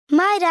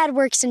My dad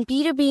works in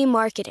B2B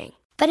marketing,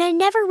 but I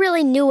never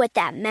really knew what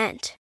that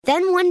meant.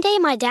 Then one day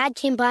my dad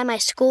came by my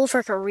school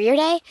for career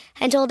day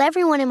and told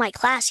everyone in my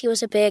class he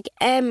was a big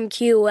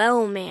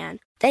MQL man.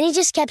 Then he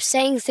just kept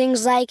saying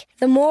things like,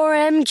 the more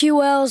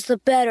MQLs, the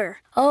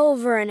better,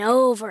 over and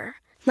over.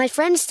 My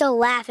friends still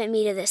laugh at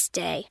me to this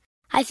day.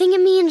 I think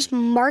it means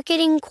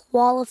marketing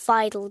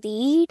qualified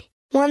lead.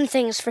 One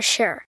thing's for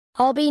sure.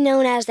 I'll be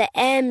known as the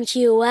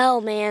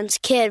MQL man's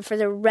kid for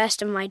the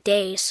rest of my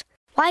days.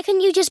 Why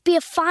couldn't you just be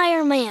a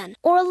fireman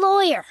or a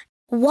lawyer?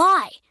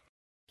 Why?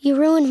 You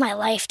ruined my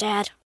life,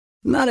 Dad.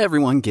 Not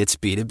everyone gets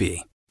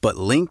B2B, but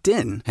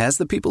LinkedIn has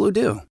the people who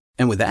do.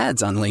 And with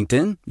ads on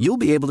LinkedIn, you'll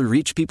be able to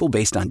reach people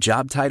based on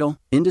job title,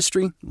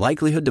 industry,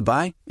 likelihood to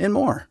buy, and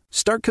more.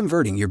 Start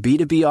converting your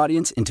B2B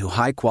audience into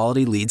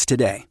high-quality leads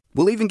today.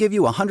 We'll even give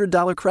you a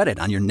 $100 credit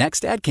on your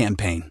next ad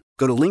campaign.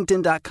 Go to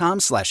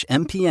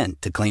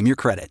linkedin.com/MPN to claim your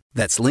credit.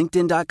 That's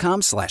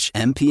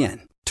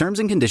linkedin.com/MPN. Terms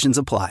and conditions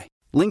apply.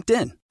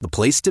 LinkedIn, the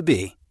place to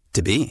be,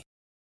 to be.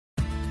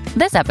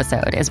 This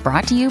episode is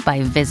brought to you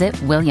by Visit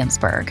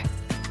Williamsburg.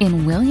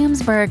 In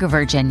Williamsburg,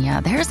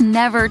 Virginia, there's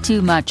never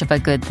too much of a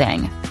good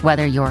thing.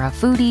 Whether you're a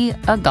foodie,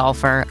 a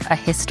golfer, a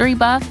history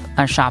buff,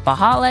 a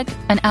shopaholic,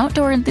 an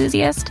outdoor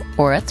enthusiast,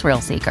 or a thrill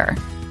seeker,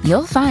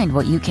 you'll find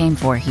what you came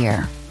for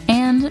here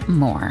and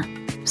more.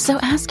 So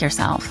ask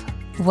yourself,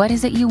 what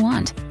is it you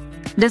want?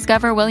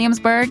 Discover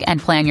Williamsburg and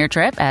plan your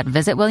trip at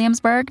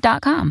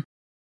visitwilliamsburg.com.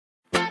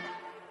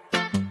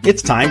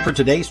 It's time for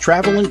today's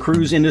travel and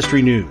cruise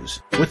industry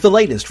news. With the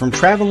latest from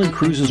travel and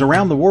cruises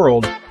around the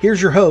world,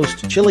 here's your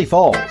host, Chili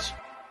Falls.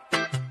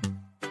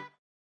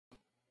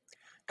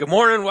 Good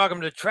morning.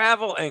 Welcome to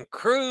Travel and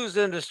Cruise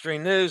Industry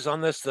News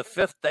on this, the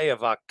 5th day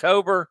of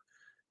October,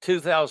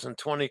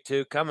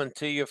 2022, coming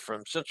to you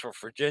from Central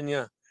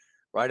Virginia,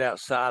 right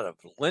outside of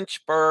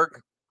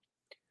Lynchburg.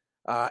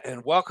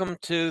 And welcome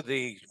to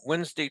the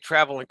Wednesday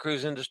Travel and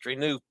Cruise Industry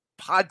News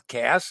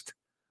podcast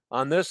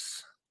on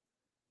this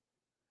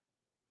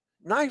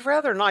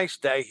rather nice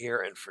day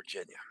here in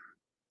Virginia.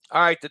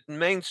 All right, the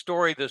main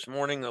story this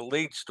morning, the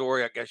lead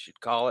story, I guess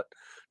you'd call it,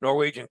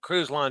 Norwegian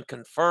Cruise Line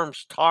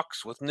confirms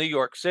talks with New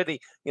York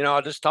City. You know, I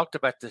just talked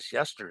about this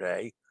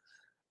yesterday.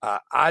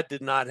 I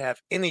did not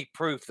have any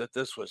proof that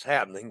this was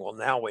happening. Well,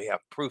 now we have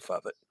proof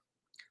of it.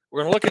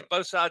 We're going to look at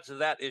both sides of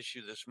that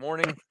issue this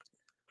morning,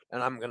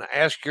 and I'm going to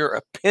ask your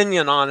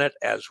opinion on it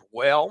as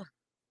well.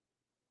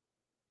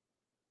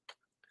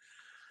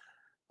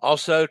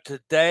 Also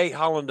today,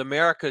 Holland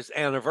America's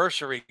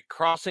anniversary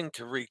crossing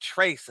to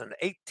retrace an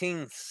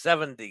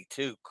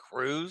 1872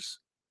 cruise.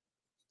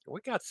 We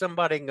got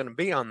somebody going to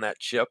be on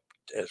that ship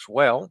as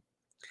well.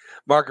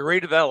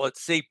 Margaritaville at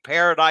Sea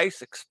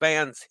Paradise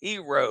expands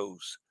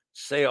Heroes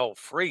Sail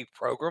Free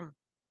program.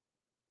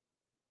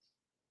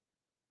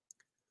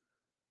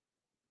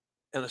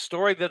 And a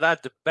story that I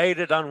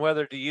debated on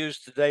whether to use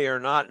today or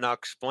not, and I'll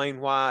explain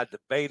why I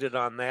debated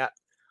on that.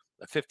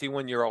 A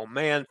 51-year-old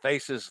man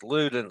faces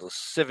lewd and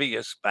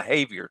lascivious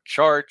behavior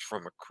charge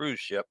from a cruise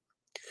ship.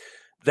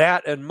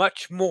 That and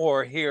much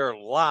more here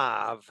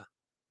live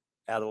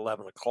at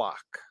 11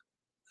 o'clock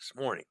this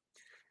morning.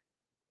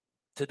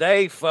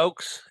 Today,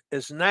 folks,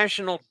 is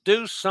National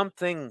Do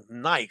Something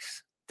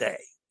Nice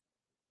Day.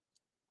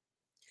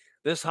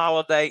 This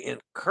holiday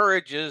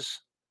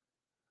encourages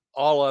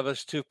all of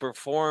us to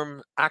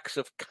perform acts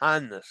of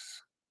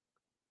kindness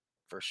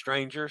for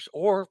strangers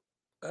or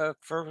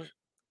for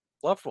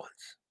loved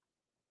ones,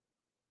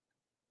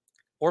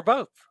 or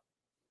both.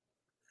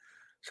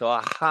 So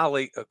I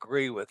highly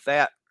agree with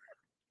that.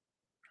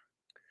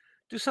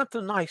 Do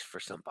something nice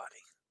for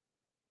somebody.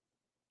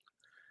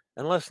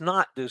 And let's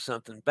not do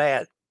something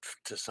bad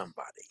to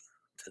somebody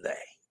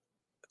today.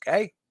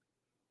 Okay?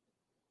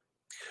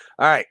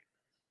 All right.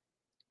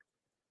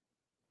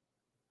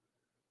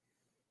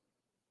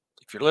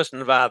 If you're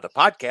listening via the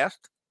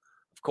podcast,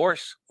 of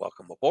course,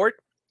 welcome aboard.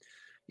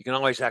 You can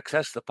always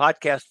access the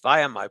podcast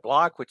via my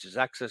blog, which is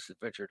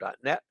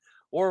accessadventure.net,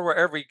 or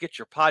wherever you get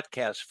your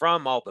podcasts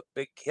from, all the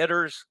big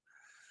hitters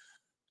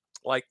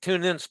like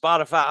TuneIn,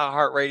 Spotify,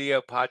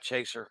 iHeartRadio,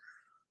 Podchaser,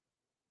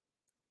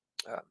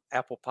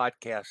 Apple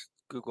Podcasts,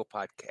 Google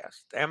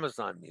Podcasts,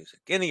 Amazon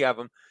Music, any of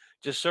them.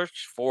 Just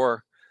search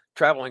for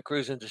Travel and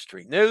Cruise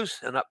Industry News,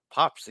 and up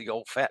pops the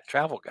old fat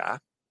travel guy.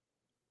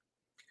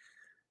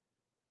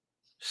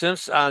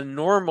 Since I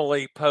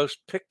normally post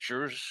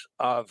pictures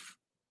of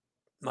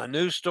my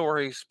news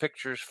stories,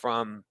 pictures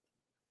from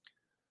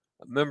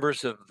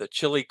members of the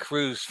Chili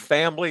Cruise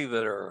family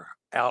that are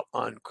out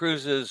on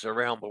cruises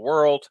around the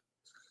world.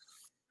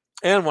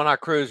 And when I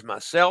cruise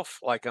myself,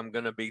 like I'm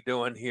going to be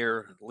doing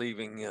here,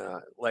 leaving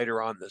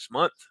later on this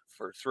month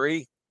for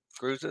 3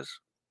 cruises,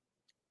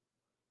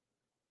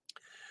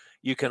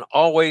 you can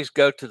always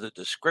go to the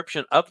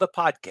description of the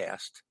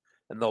podcast,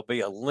 and there'll be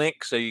a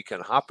link so you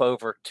can hop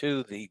over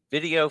to the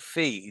video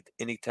feed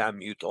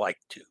anytime you'd like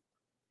to.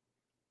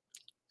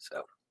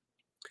 So,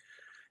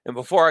 and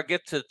before I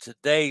get to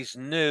today's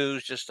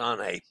news, just on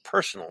a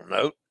personal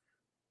note,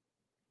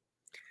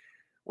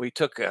 we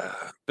took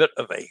a bit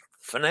of a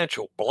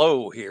financial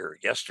blow here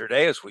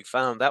yesterday as we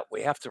found out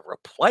we have to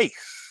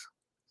replace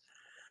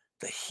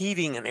the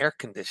heating and air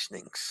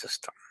conditioning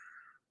system.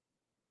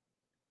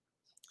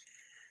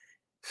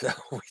 So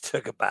we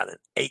took about an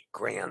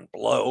 $8,000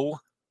 blow.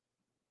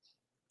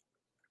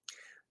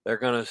 They're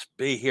going to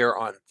be here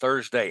on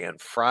Thursday and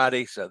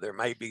Friday, so there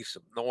may be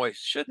some noise.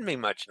 Shouldn't be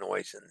much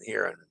noise in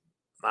here in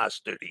my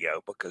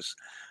studio because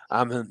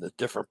I'm in a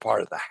different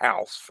part of the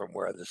house from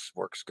where this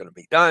work's going to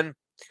be done.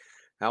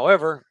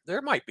 However,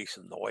 there might be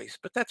some noise,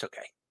 but that's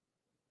okay.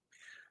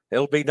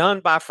 It'll be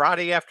done by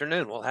Friday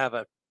afternoon. We'll have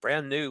a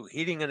brand new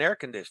heating and air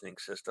conditioning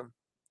system.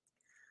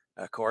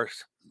 Of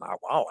course, my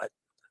wallet,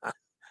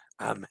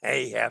 I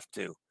may have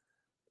to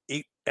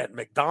eat at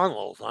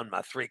McDonald's on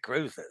my 3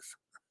 cruises.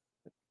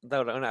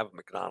 They don't have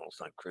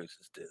McDonald's on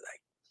cruises, do they?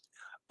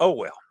 Oh,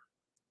 well.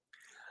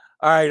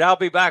 All right, I'll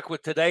be back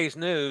with today's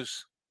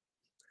news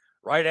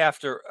right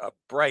after a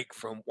break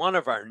from one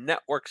of our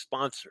network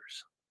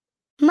sponsors.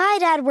 My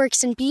dad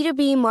works in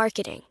B2B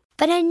marketing,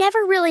 but I never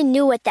really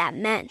knew what that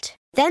meant.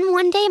 Then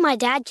one day my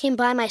dad came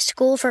by my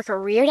school for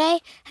career day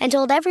and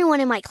told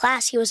everyone in my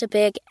class he was a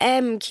big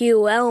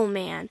MQL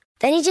man.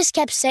 Then he just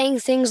kept saying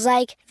things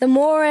like, the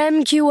more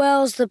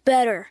MQLs, the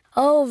better,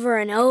 over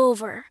and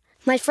over.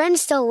 My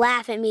friends still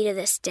laugh at me to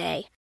this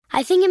day.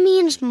 I think it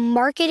means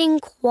marketing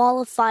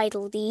qualified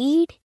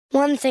lead.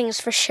 One thing's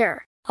for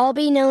sure. I'll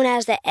be known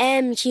as the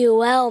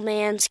MQL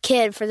man's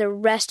kid for the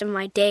rest of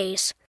my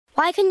days.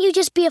 Why couldn't you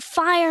just be a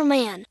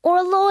fireman or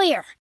a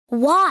lawyer?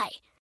 Why?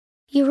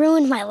 You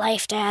ruined my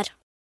life, Dad.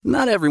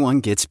 Not everyone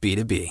gets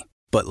B2B,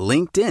 but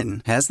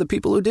LinkedIn has the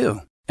people who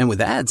do. And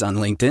with ads on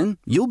LinkedIn,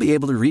 you'll be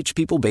able to reach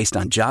people based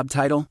on job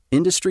title,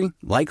 industry,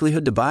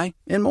 likelihood to buy,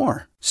 and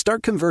more.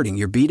 Start converting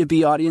your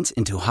B2B audience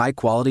into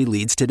high-quality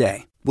leads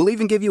today. We'll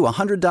even give you a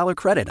 $100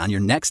 credit on your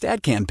next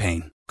ad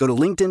campaign. Go to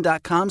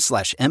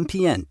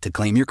linkedin.com/MPN to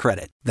claim your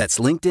credit. That's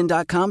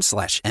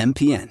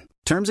linkedin.com/MPN.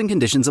 Terms and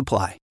conditions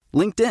apply.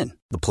 LinkedIn,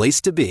 the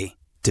place to be,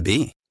 to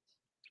be.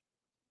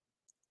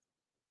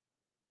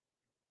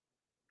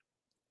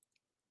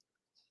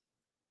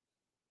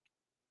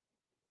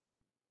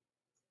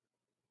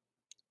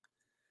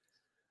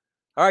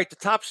 All right, the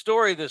top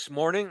story this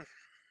morning.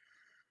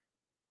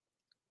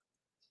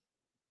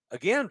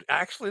 Again,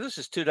 actually, this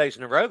is 2 days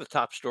in a row. The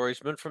top story has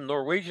been from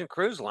Norwegian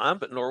Cruise Line,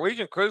 but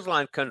Norwegian Cruise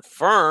Line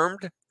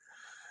confirmed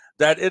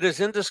that it is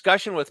in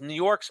discussion with New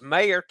York's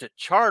mayor to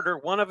charter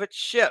one of its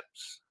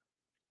ships.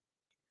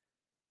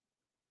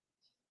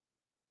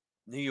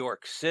 New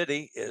York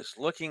City is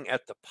looking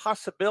at the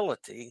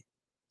possibility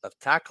of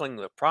tackling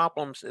the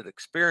problems it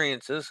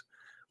experiences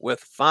with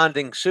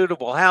finding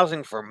suitable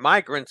housing for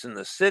migrants in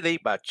the city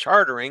by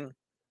chartering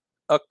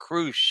a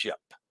cruise ship.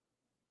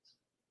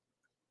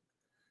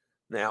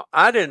 Now,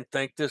 I didn't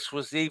think this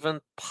was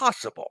even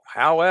possible.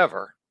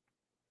 However,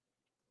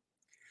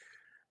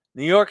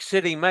 New York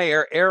City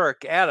Mayor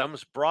Eric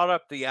Adams brought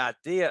up the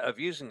idea of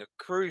using a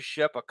cruise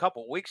ship a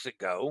couple weeks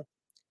ago,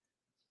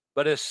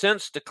 but has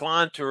since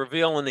declined to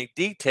reveal any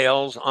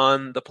details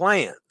on the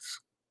plans.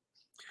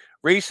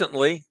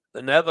 Recently,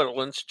 the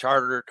Netherlands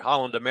chartered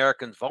Holland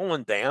American's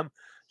Volendam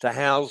to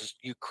house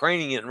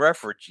Ukrainian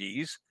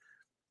refugees,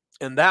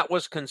 and that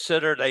was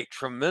considered a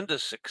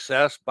tremendous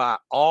success by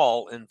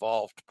all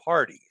involved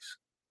parties.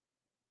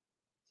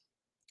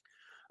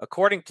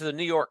 According to the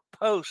New York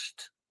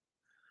Post,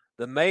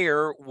 the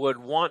mayor would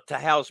want to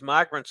house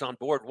migrants on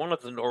board one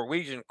of the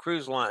Norwegian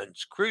Cruise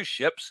Line's cruise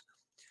ships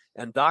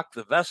and dock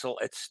the vessel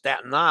at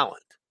Staten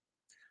Island.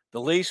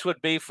 The lease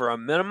would be for a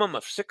minimum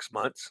of 6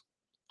 months,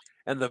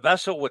 and the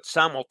vessel would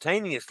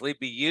simultaneously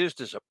be used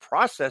as a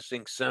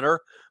processing center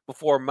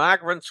before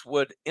migrants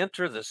would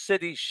enter the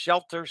city's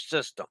shelter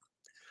system.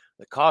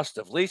 The cost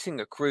of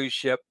leasing a cruise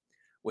ship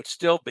would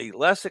still be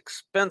less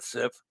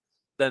expensive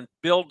than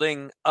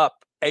building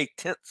up a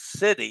tent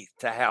city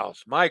to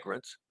house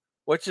migrants,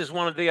 which is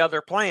one of the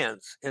other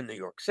plans in New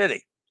York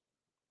City.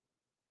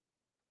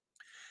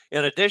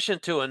 In addition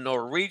to a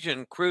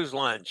Norwegian Cruise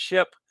Line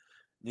ship,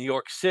 New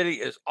York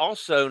City is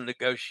also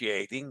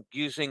negotiating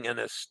using an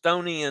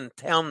Estonian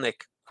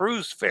Talnik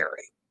cruise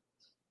ferry.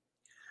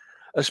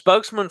 A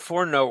spokesman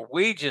for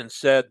Norwegian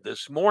said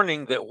this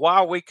morning that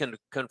while we can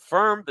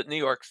confirm that New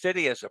York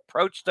City has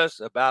approached us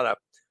about a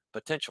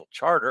potential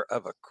charter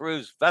of a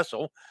cruise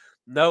vessel,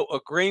 no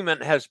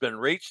agreement has been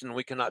reached, and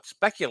we cannot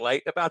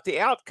speculate about the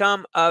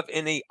outcome of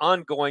any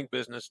ongoing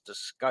business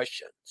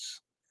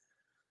discussions.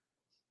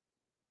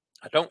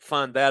 I don't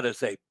find that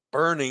as a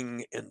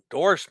burning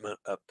endorsement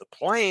of the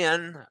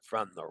plan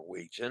from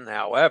Norwegian.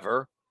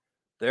 However,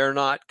 they're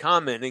not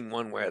commenting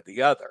one way or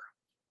the other.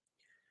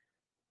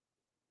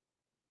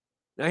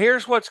 Now,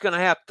 here's what's going to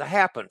have to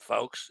happen,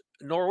 folks.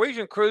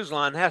 Norwegian Cruise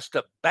Line has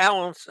to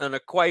balance an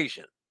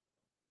equation.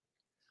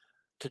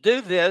 To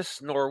do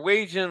this,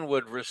 Norwegian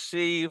would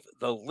receive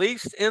the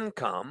least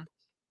income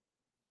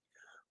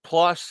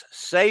plus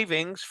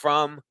savings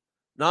from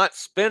not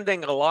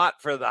spending a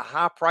lot for the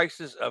high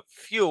prices of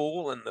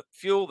fuel and the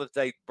fuel that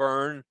they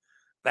burn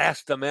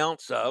vast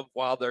amounts of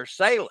while they're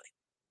sailing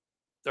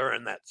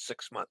during that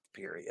 6-month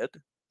period.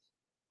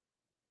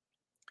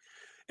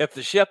 If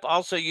the ship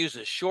also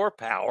uses shore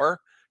power,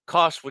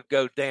 costs would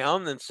go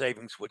down, then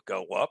savings would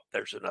go up.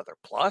 There's another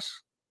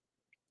plus.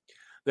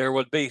 There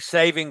would be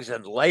savings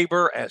in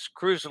labor as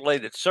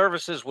cruise-related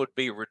services would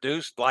be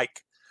reduced,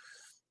 like,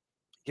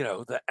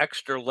 the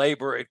extra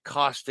labor it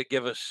costs to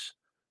give us,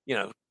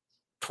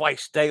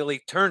 twice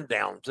daily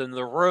turndowns in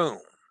the room,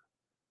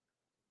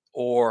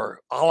 or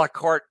a la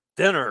carte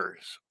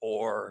dinners,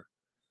 or,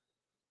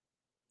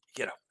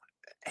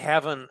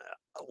 having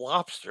a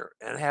lobster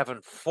and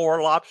having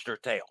 4 lobster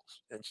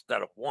tails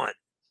instead of 1.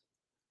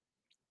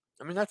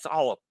 I mean, that's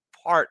all a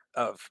part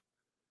of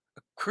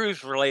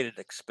cruise-related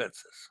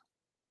expenses.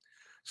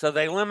 So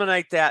they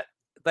eliminate that.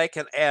 They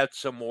can add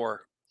some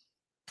more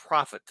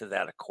profit to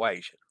that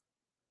equation.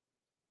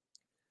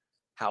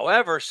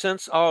 However,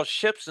 since all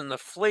ships in the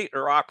fleet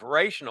are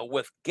operational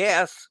with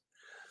guests,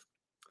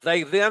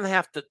 they then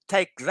have to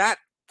take that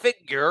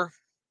figure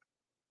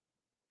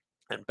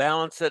and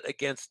balance it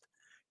against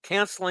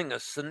canceling a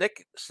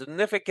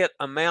significant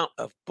amount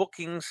of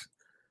bookings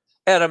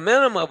at a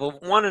minimum of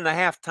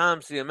 1.5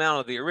 times the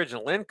amount of the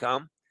original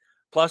income,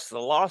 plus the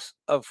loss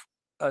of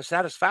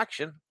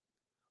satisfaction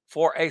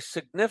for a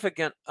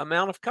significant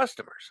amount of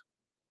customers.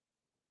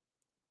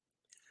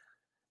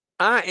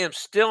 I am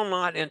still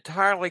not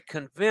entirely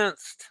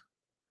convinced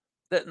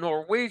that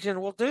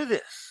Norwegian will do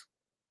this.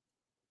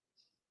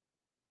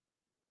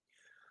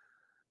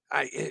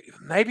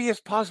 Maybe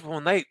it's possible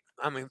when they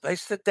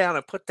sit down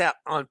and put that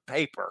on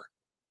paper,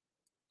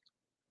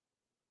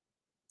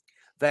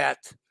 that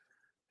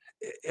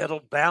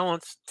it'll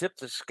tip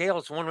the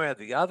scales one way or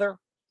the other.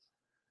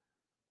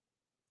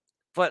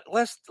 But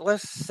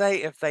let's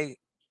say if they,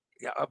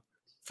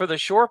 for the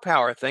shore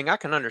power thing, I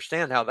can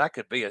understand how that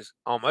could be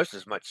almost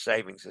as much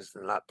savings as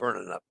they're not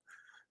burning up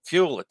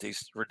fuel at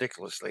these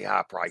ridiculously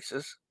high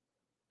prices.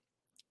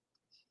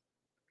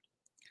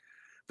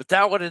 But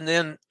that would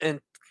then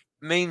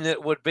mean that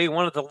it would be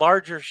one of the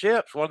larger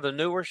ships, one of the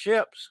newer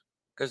ships,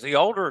 because the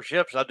older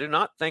ships I do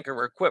not think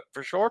are equipped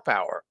for shore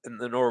power in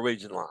the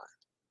Norwegian line.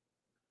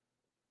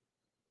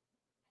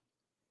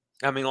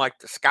 I mean, like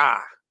the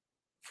Sky,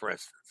 for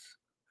instance,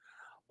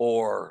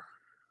 or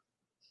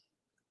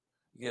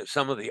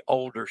some of the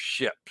older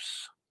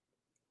ships.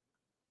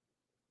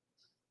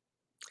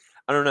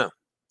 I don't know.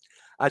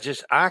 I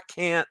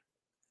can't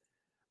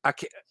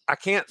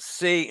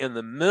see in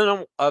the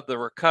middle of the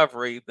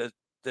recovery that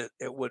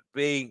it would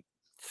be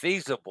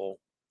feasible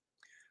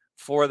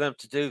for them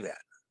to do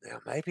that. Now,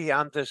 maybe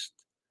I'm just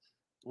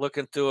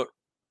looking through it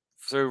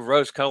through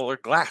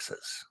rose-colored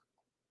glasses.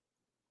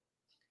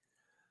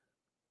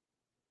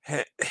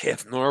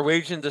 If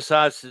Norwegian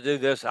decides to do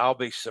this, I'll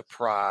be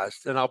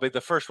surprised, and I'll be the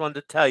first one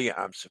to tell you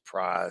I'm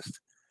surprised.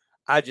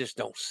 I just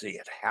don't see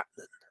it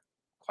happening,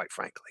 quite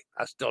frankly.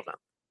 I still don't.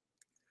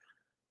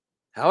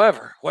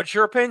 However, what's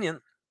your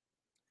opinion?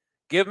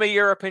 Give me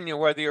your opinion,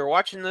 whether you're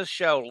watching this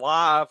show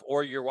live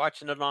or you're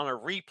watching it on a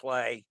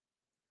replay.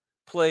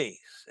 Please,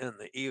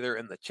 either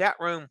in the chat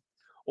room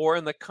or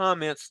in the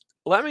comments,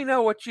 let me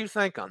know what you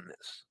think on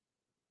this.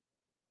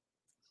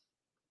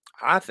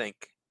 I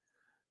think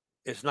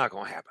it's not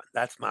going to happen.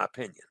 That's my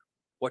opinion.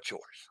 What's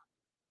yours?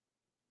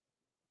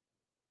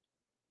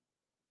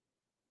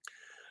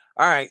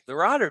 All right, the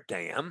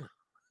Rotterdam.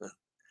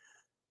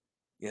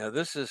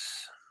 This is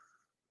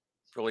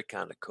really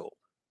kind of cool.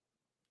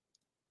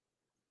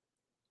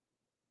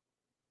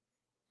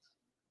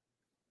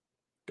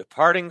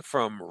 Departing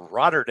from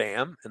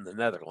Rotterdam in the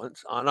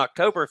Netherlands on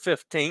October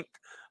 15th,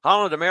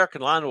 Holland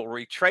American Line will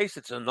retrace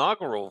its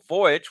inaugural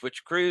voyage,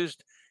 which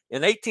cruised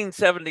in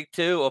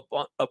 1872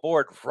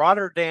 aboard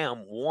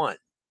Rotterdam 1,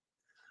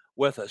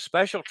 with a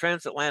special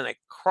transatlantic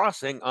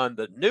crossing on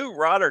the new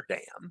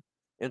Rotterdam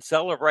in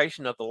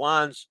celebration of the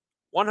line's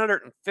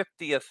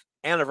 150th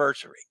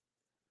anniversary.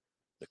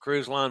 The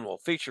cruise line will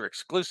feature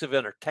exclusive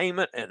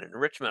entertainment and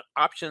enrichment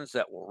options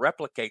that will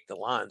replicate the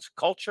line's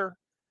culture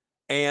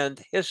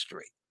and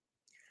history.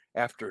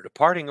 After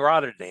departing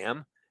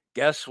Rotterdam,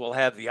 guests will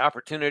have the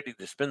opportunity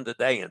to spend the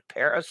day in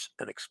Paris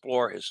and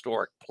explore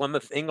historic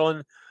Plymouth,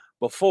 England,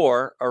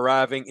 before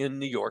arriving in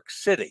New York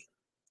City.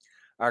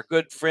 Our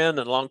good friend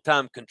and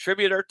longtime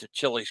contributor to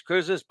Chili's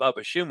Cruises,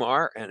 Bubba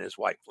Schumar, and his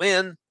wife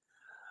Lynn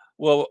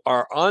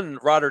are on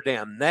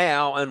Rotterdam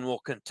now and will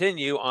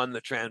continue on the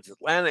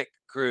transatlantic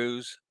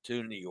cruise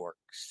to New York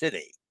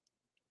City.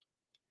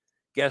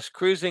 Guests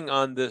cruising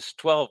on this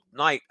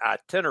 12-night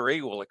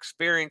itinerary will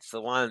experience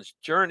the line's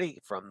journey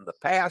from the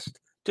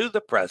past to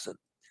the present,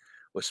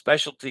 with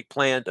specialty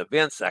planned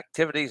events,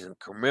 activities, and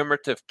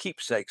commemorative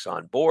keepsakes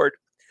on board.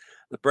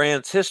 The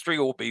brand's history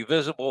will be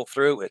visible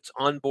through its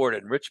onboard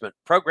enrichment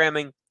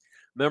programming,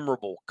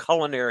 memorable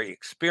culinary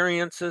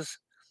experiences,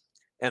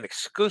 and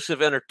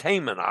exclusive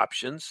entertainment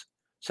options,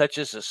 such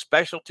as a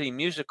specialty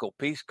musical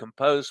piece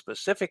composed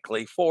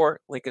specifically for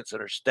Lincoln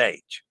Center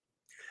Stage.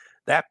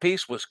 That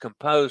piece was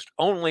composed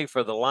only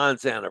for the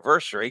line's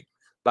anniversary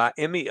by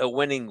Emmy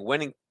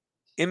Award-winning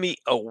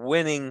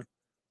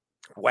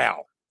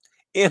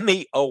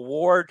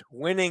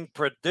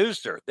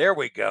producer, there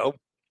we go,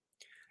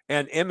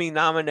 and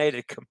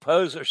Emmy-nominated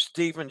composer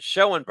Steven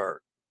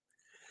Schoenberg.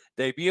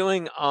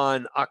 Debuting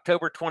on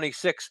October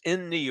 26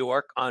 in New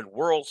York on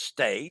World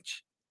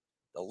Stage,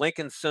 the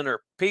Lincoln Center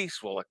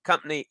piece will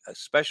accompany a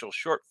special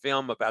short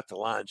film about the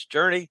line's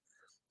journey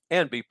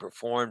and be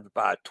performed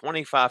by a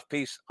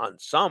 25-piece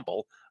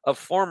ensemble of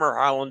former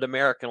Highland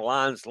American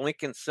Line's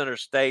Lincoln Center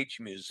stage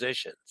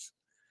musicians.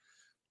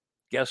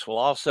 Guests will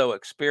also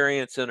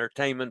experience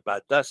entertainment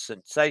by Dust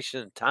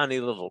Sensation Tiny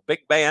Little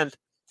Big Band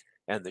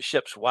and the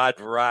ship's wide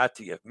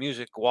variety of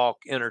music walk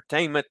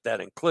entertainment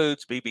that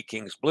includes B.B.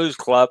 King's Blues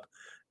Club,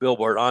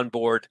 Billboard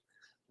Onboard,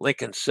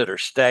 Lincoln Center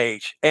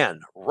Stage,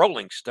 and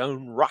Rolling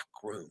Stone Rock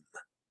Room.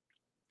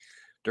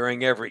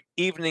 During every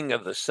evening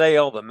of the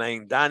sale, the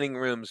main dining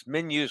room's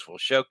menus will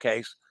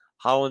showcase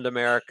Holland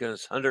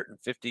America's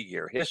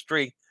 150-year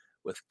history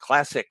with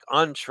classic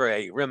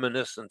entree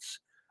reminiscence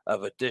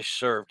of a dish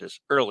served as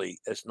early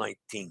as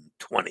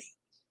 1920.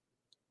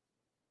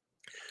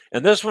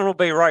 And this one will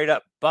be right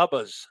up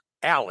Bubba's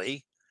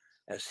alley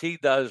as he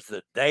does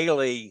the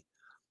daily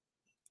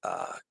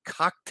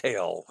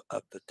cocktail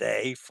of the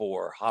day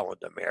for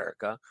Holland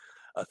America.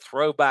 A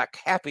throwback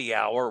happy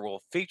hour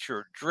will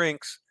feature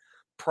drinks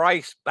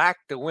priced back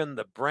to when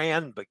the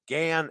brand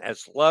began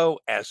as low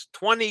as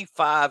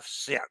 25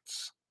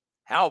 cents.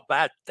 How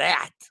about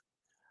that?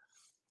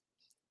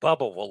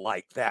 Bubba will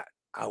like that.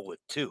 I would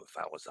too if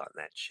I was on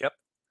that ship.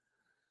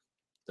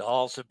 There'll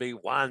also be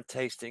wine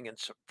tasting and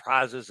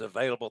surprises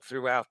available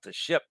throughout the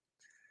ship.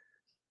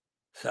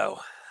 So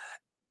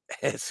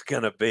it's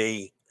going to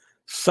be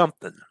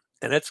something,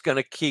 and it's going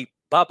to keep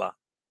Bubba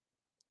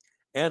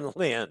and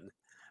Lynn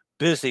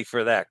busy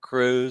for that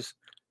cruise.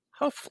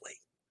 Hopefully,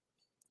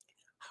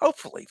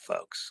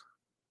 folks,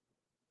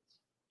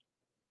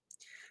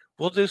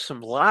 we'll do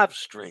some live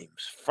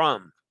streams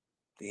from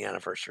the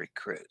anniversary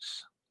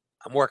cruise.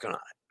 I'm working on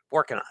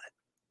it.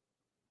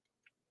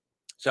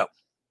 So, all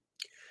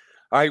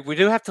right, we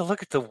do have to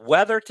look at the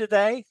weather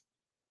today.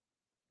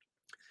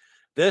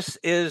 This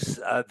is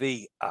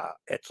the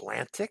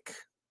Atlantic.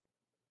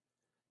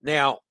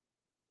 Now,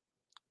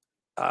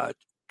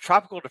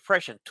 Tropical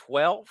Depression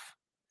 12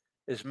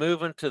 is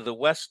moving to the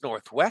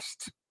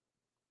west-northwest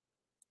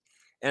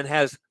and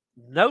has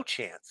no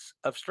chance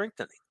of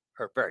strengthening,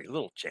 or very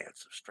little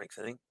chance of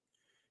strengthening.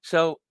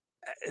 So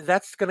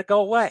that's going to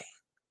go away.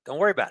 Don't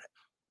worry about it.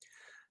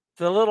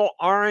 The little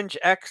orange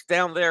X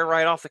down there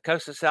right off the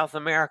coast of South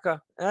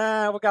America, we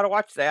got to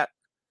watch that.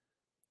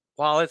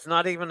 While it's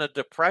not even a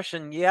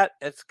depression yet,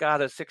 it's got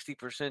a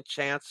 60%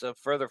 chance of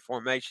further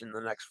formation in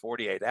the next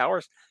 48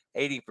 hours,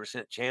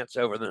 80% chance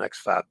over the next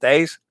 5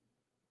 days.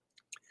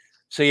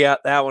 So yeah,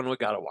 that one we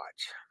got to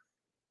watch.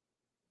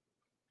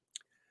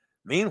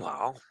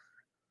 Meanwhile,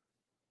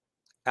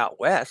 out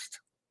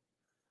west,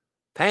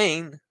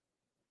 Payne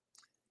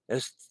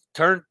is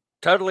turned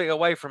totally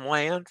away from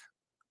land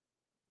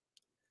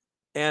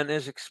and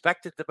is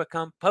expected to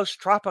become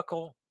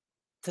post-tropical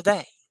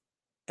today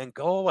and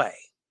go away.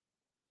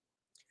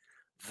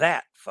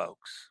 That,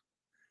 folks,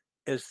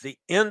 is the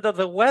end of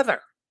the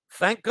weather.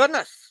 Thank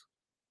goodness.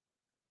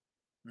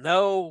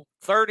 No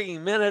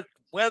 30-minute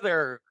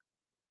weather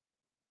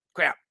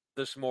crap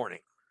this morning.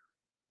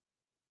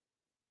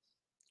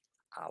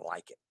 I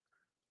like it.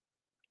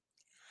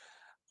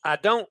 I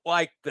don't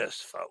like this,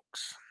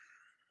 folks.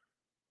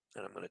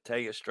 And I'm going to tell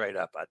you straight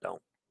up, I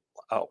don't.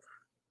 Oh.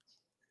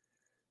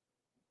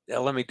 Yeah,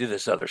 let me do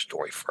this other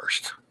story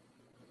first.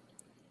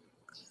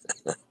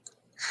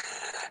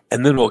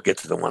 And then we'll get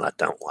to the one I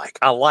don't like.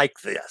 I like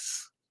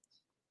this.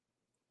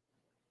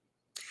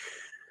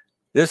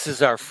 This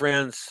is our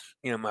friends,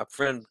 my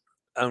friend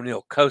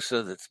O'Neill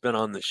Cosa that's been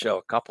on the show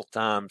a couple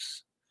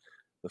times,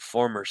 the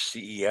former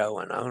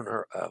CEO and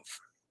owner of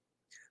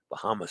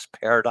Bahamas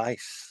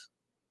Paradise,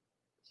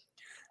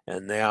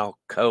 and now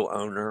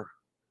co-owner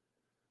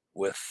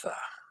with the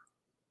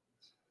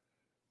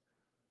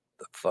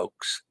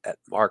folks at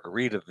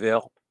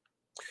Margaritaville.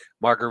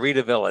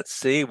 Margaritaville at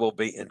Sea will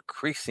be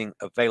increasing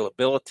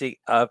availability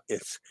of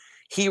its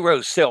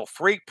Hero Sail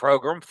Free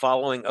program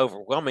following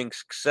overwhelming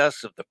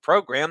success of the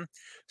program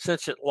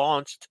since it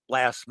launched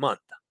last month.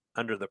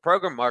 Under the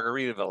program,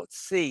 Margaritaville at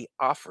Sea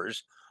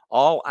offers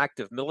all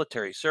active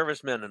military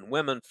servicemen and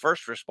women,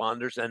 first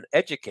responders, and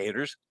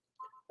educators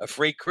a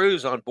free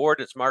cruise on board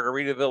its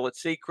Margaritaville at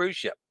Sea cruise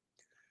ship.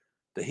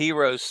 The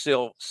Hero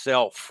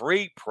Sail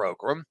Free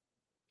program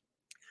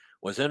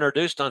was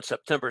introduced on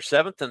September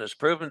 7th and has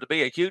proven to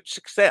be a huge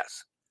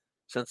success.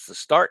 Since the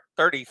start,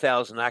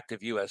 30,000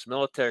 active U.S.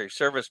 military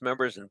service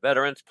members and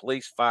veterans,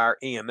 police, fire,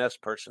 EMS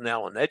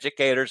personnel, and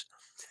educators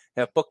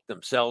have booked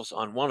themselves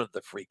on one of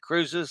the free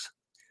cruises.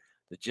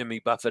 The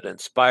Jimmy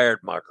Buffett-inspired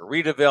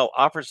Margaritaville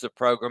offers the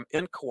program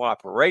in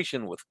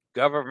cooperation with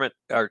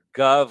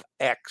GovX.com,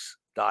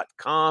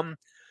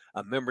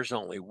 a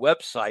members-only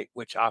website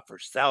which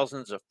offers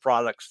thousands of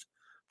products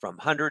from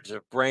hundreds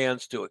of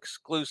brands to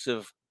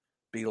exclusive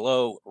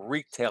below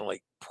retailing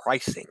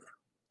pricing.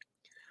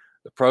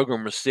 The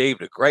program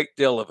received a great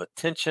deal of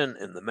attention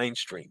in the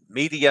mainstream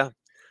media,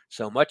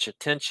 so much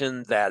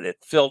attention that it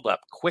filled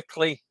up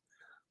quickly.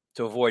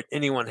 To avoid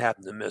anyone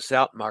having to miss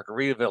out,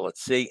 Margaritaville at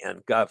Sea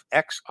and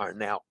GovX are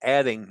now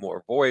adding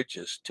more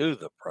voyages to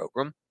the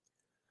program.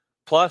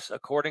 Plus,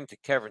 according to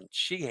Kevin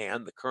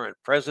Sheehan, the current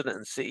president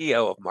and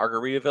CEO of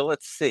Margaritaville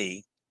at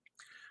Sea,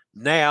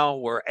 now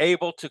we're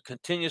able to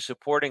continue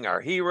supporting our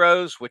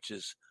heroes, which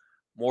is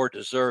more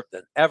deserved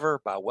than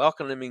ever, by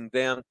welcoming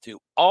them to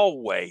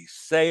always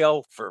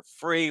sail for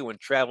free when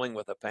traveling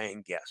with a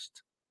paying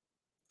guest.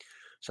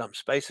 Some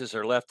spaces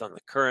are left on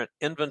the current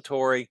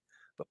inventory,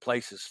 but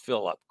places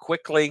fill up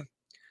quickly.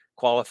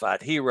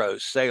 Qualified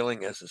heroes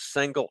sailing as a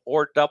single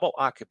or double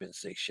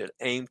occupancy should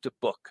aim to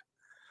book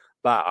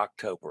by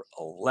October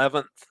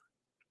 11th.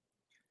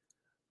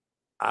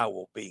 I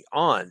will be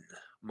on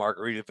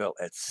Margaritaville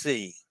at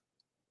Sea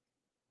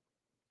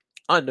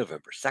on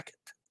November 2nd.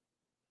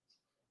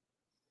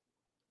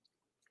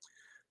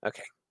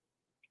 Okay.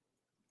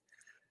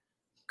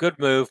 Good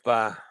move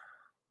by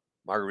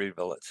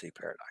Margaritaville at Sea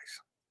Paradise.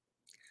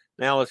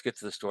 Now let's get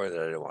to the story that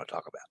I didn't want to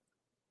talk about.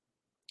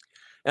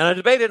 And I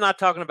debated not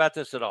talking about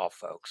this at all,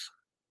 folks,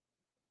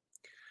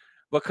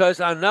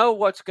 because I know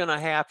what's going to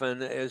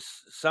happen is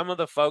some of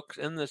the folks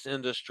in this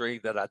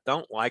industry that I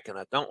don't like, and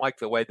I don't like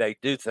the way they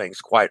do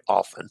things quite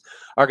often,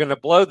 are going to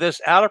blow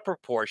this out of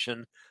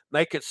proportion,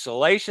 make it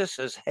salacious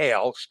as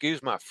hell,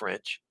 excuse my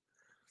French,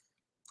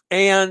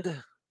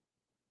 and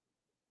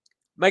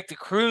make the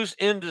cruise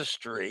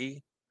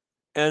industry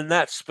and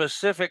that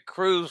specific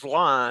cruise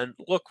line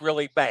look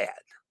really bad.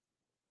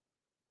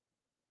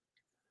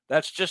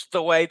 That's just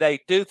the way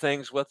they do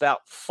things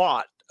without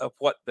thought of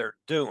what they're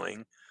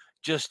doing,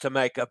 just to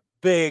make a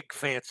big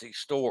fancy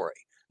story.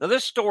 Now,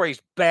 this story's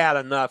bad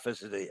enough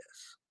as it is.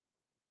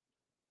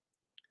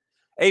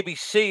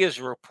 ABC has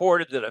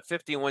reported that a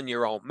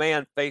 51-year-old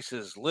man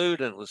faces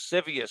lewd and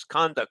lascivious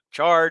conduct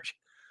charge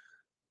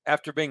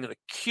after being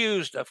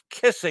accused of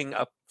kissing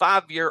a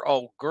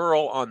 5-year-old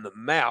girl on the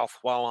mouth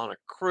while on a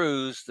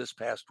cruise this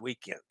past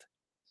weekend.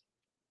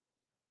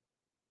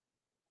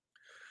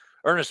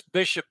 Ernest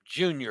Bishop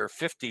Jr.,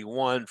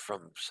 51,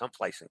 from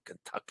someplace in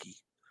Kentucky,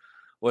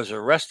 was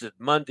arrested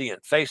Monday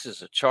and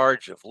faces a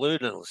charge of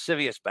lewd and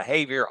lascivious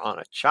behavior on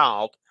a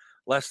child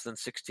less than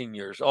 16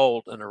 years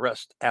old, an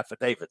arrest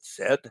affidavit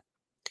said.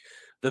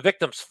 The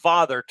victim's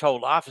father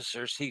told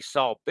officers he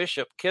saw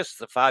Bishop kiss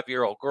the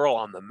 5-year-old girl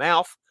on the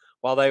mouth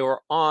while they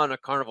were on a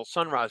Carnival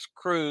Sunrise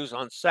cruise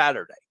on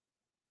Saturday.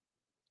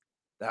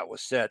 That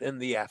was said in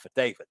the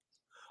affidavit.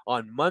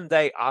 On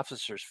Monday,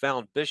 officers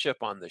found Bishop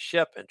on the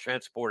ship and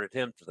transported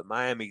him to the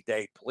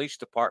Miami-Dade Police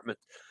Department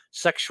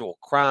Sexual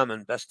Crime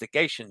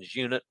Investigations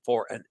Unit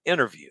for an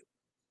interview.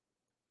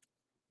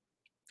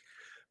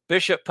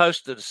 Bishop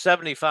posted a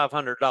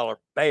 $7,500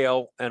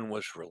 bail and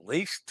was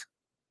released.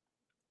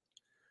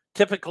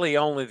 Typically,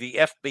 only the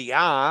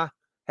FBI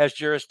has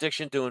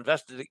jurisdiction to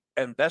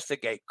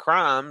investigate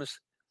crimes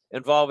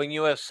involving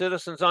U.S.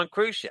 citizens on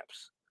cruise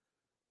ships.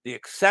 The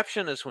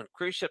exception is when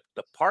cruise ship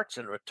departs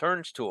and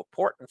returns to a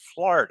port in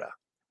Florida.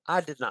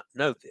 I did not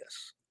know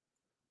this.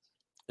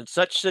 In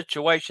such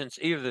situations,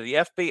 either the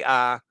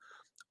FBI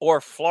or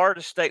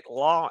Florida state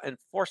law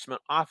enforcement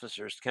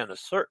officers can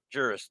assert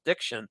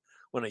jurisdiction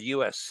when a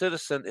U.S.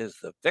 citizen is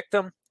the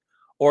victim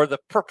or the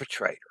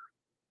perpetrator.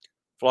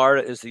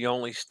 Florida is the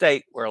only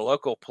state where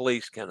local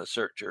police can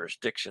assert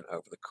jurisdiction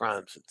over the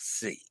crimes at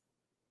sea.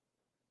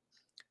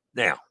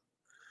 Now,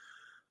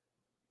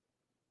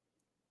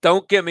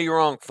 don't get me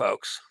wrong,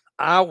 folks.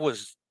 I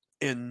was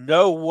in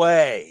no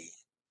way,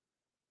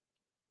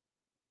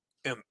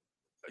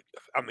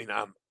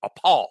 I'm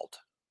appalled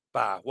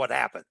by what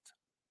happened.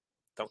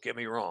 Don't get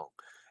me wrong.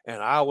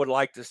 And I would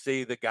like to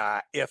see the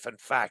guy, if in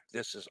fact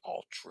this is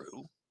all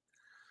true,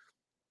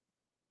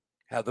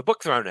 have the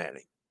book thrown at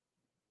him.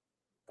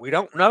 We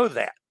don't know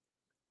that.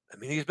 I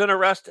mean, he's been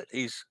arrested.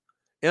 He's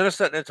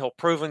innocent until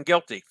proven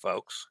guilty,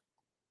 folks.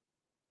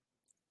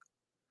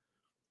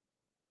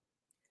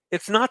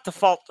 It's not the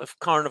fault of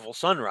Carnival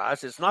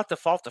Sunrise. It's not the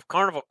fault of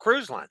Carnival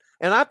Cruise Line.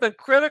 And I've been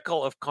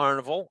critical of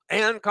Carnival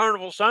and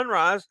Carnival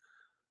Sunrise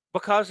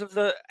because of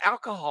the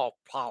alcohol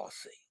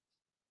policy.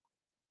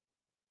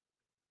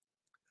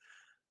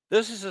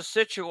 This is a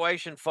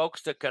situation,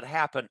 folks, that could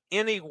happen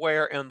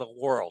anywhere in the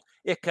world.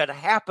 It could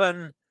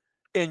happen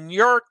in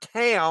your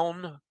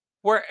town,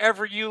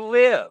 wherever you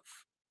live.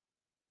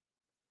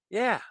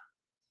 Yeah.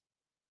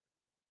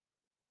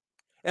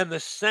 And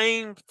the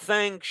same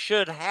thing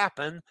should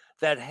happen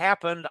that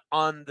happened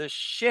on the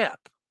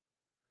ship.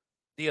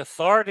 The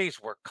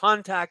authorities were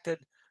contacted.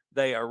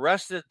 They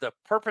arrested the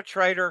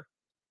perpetrator,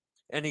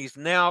 and he's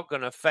now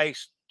going to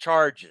face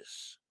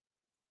charges.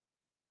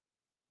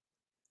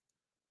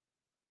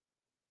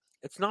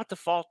 It's not the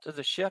fault of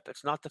the ship.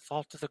 It's not the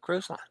fault of the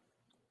cruise line.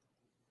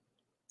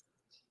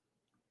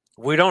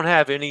 We don't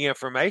have any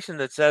information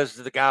that says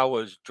the guy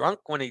was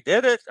drunk when he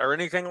did it or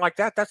anything like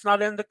that. That's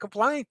not in the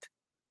complaint.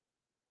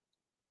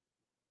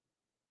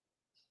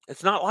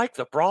 It's not like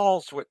the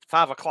brawls at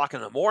 5 o'clock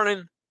in the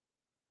morning.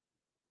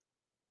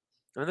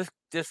 And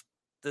this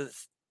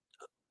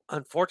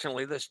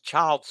unfortunately, this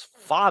child's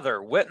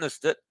father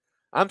witnessed it.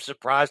 I'm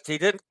surprised he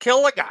didn't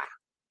kill the guy.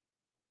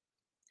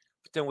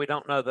 then we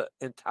don't know the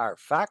entire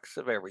facts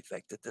of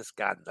everything. Did this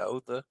guy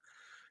know the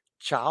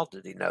child?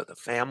 Did he know the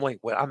family?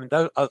 Well, I mean,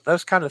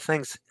 those kind of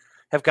things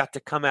have got to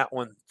come out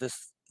when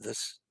this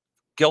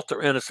guilt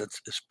or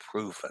innocence is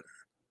proven,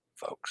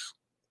 folks.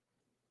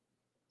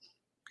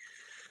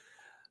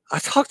 I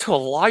talked to a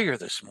lawyer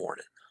this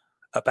morning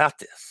about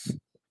this.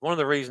 One of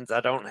the reasons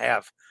I don't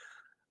have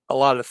a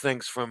lot of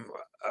things from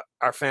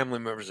our family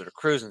members that are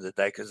cruising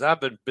today, because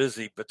I've been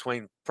busy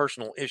between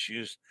personal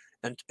issues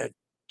and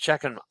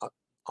checking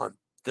on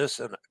this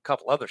and a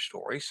couple other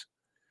stories,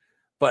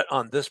 but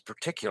on this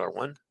particular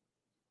one.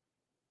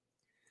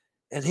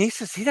 And he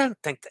says he doesn't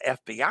think the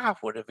FBI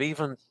would have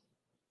even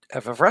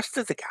have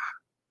arrested the guy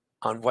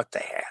on what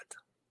they had.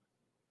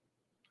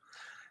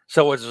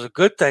 So it was a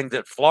good thing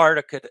that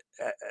Florida could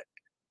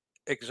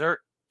exert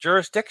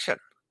jurisdiction.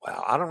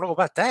 Well, I don't know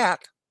about that,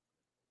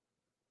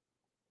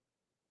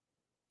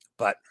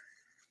 but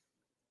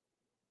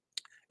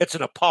it's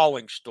an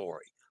appalling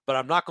story. But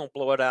I'm not going to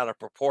blow it out of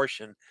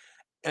proportion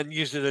and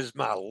use it as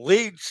my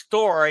lead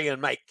story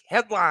and make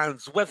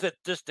headlines with it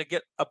just to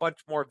get a bunch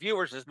more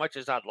viewers, as much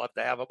as I'd love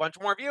to have a bunch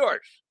more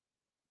viewers.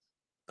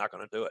 Not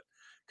going to do it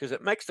because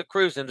it makes the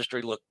cruise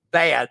industry look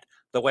bad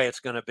the way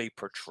it's going to be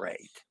portrayed.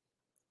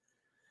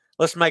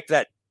 Let's make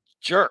that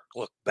jerk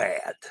look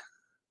bad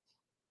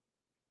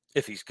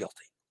if he's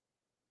guilty.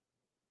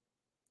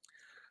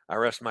 I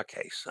rest my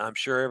case. I'm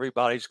sure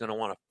everybody's going to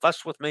want to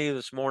fuss with me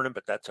this morning,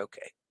 but that's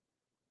okay.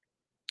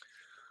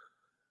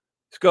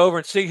 Let's go over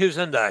and see who's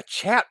in the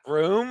chat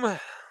room.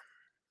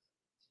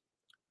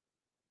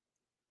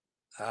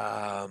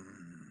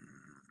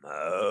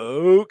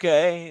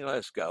 Okay,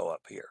 let's go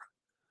up here.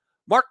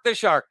 Mark the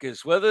Shark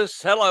is with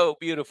us. Hello,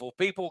 beautiful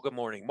people. Good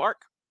morning,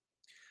 Mark.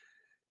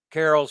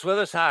 Carol's with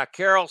us. Hi,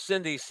 Carol.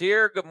 Cindy's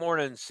here. Good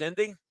morning,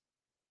 Cindy.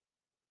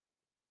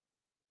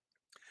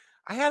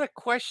 I had a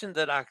question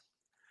that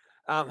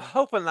I'm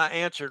hoping I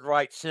answered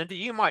right, Cindy.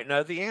 You might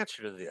know the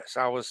answer to this.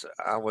 I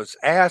was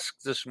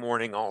asked this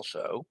morning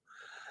also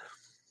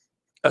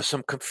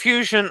some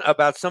confusion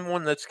about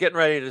someone that's getting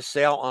ready to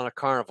sail on a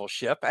Carnival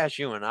ship, as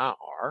you and I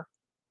are,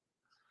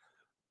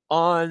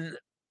 on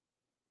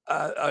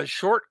a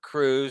short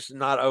cruise,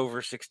 not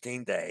over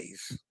 16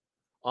 days,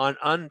 on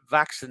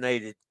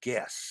unvaccinated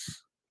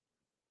guests.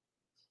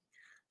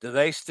 Do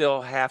they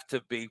still have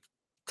to be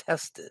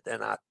tested?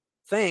 And I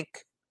think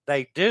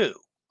they do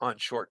on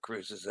short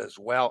cruises as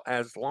well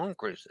as long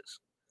cruises.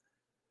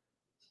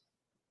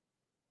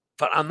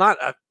 But I'm not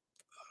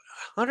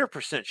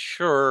 100%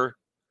 sure.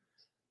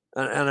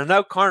 And I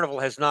know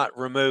Carnival has not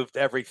removed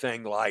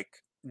everything like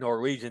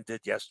Norwegian did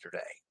yesterday.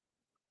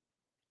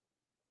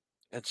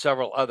 And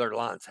several other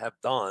lines have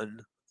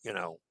done,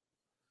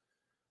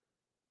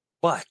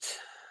 But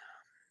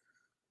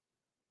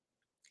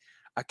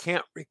I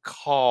can't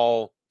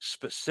recall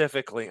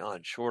specifically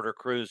on shorter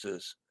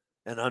cruises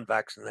and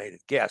unvaccinated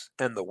guests.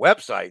 And the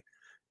website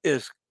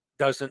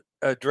doesn't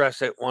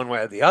address it one way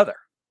or the other.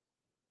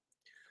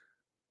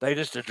 They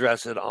just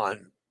address it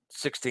on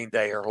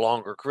 16-day or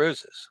longer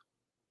cruises.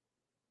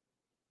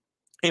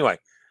 Anyway,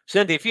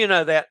 Cindy, if you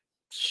know that,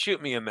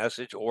 shoot me a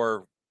message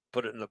or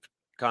put it in the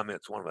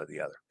comments, one way or the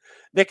other.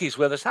 Nikki's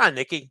with us. Hi,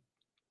 Nikki.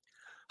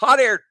 Hot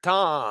Air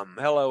Tom.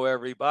 Hello,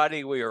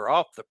 everybody. We are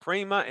off the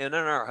Prima and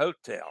in our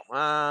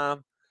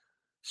hotel.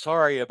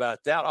 Sorry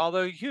about that,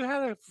 although you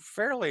had a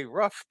fairly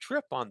rough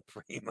trip on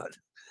Prima,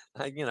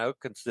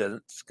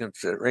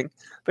 considering.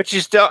 But you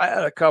still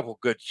had a couple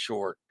good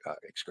short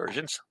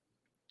excursions.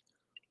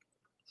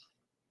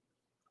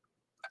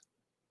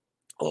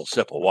 A little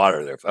sip of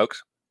water there,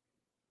 folks.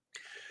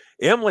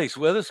 Emily's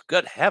with us.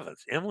 Good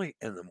heavens, Emily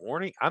in the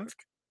morning. I'm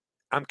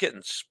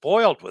getting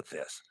spoiled with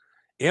this.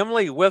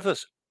 Emily with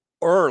us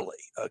early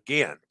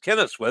again.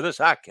 Kenneth's with us.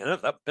 Hi,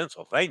 Kenneth, up in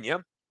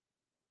Pennsylvania.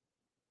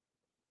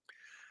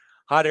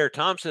 Hot Air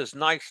Tom says,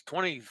 nice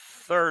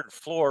 23rd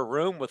floor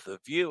room with a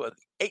view of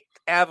the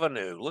 8th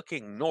Avenue,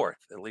 looking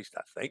north, at least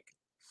I think.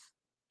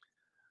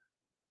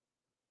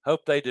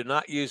 Hope they do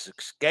not use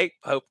escape.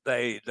 Hope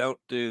they don't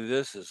do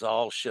this as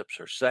all ships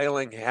are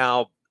sailing.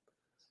 How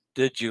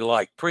did you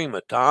like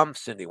Prima, Tom?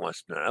 Cindy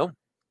wants to know.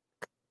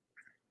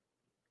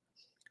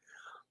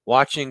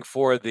 Watching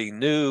for the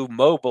new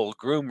mobile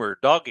groomer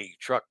doggy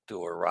truck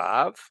to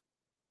arrive.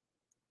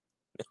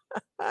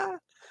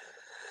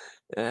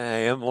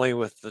 Emily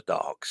with the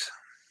dogs.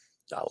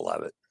 I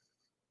love it.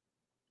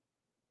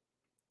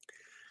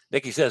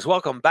 Nikki says,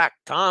 welcome back,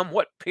 Tom.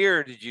 What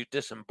pier did you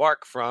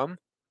disembark from?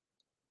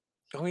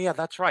 Oh, yeah,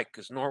 that's right,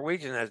 because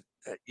Norwegian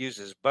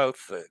uses both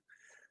the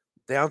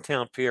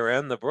downtown pier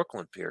and the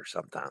Brooklyn pier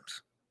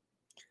sometimes.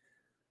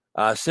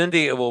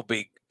 Cindy, it will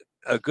be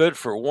good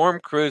for warm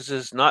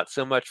cruises, not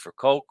so much for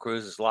cold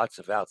cruises. Lots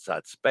of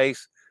outside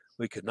space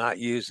we could not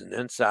use, and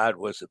inside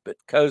was a bit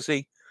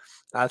cozy.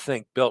 I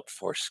think built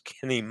for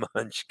skinny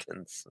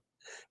munchkins.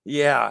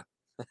 Yeah,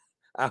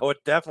 I would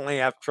definitely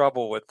have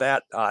trouble with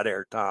that, Hot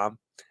Air Tom.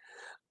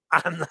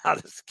 I'm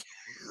not a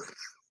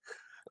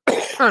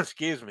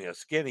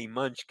skinny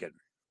munchkin.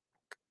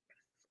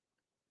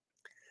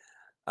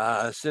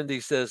 Cindy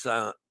says,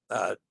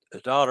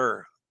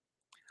 daughter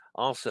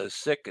Also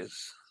sick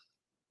is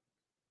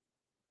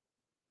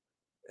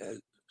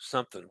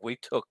something. We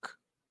took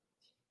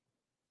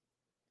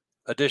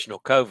additional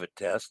COVID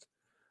test.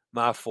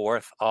 My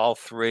fourth, all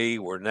three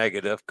were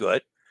negative.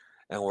 Good.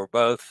 And we're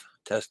both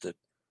tested.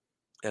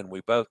 And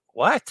we both,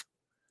 what?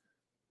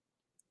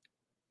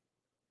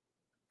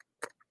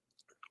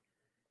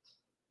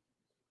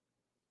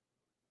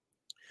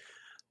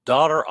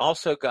 Daughter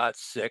also got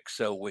sick,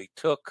 so we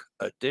took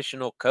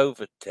additional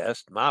COVID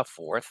test, my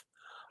fourth.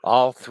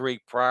 All three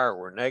prior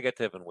were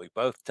negative, and we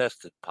both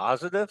tested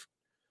positive.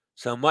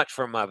 So much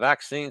for my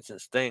vaccines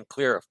and staying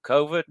clear of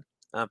COVID.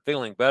 I'm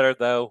feeling better,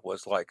 though.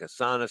 Was like a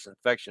sinus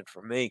infection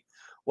for me.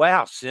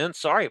 Wow, Sin,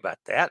 sorry about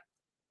that.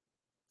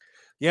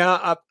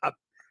 Yeah,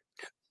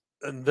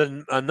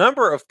 a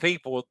number of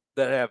people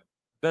that have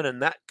been in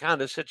that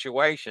kind of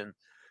situation,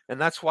 and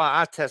that's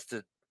why I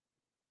tested,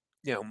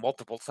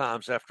 multiple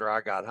times after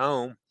I got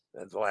home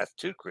at the last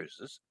two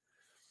cruises.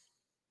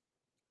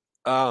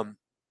 I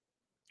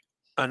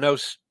know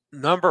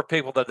number of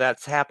people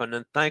that's happened,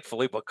 and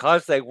thankfully,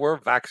 because they were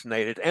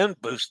vaccinated and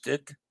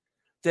boosted,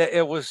 that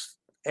it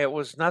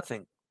was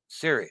nothing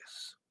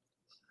serious.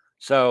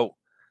 So,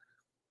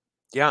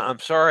 yeah, I'm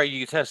sorry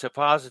you tested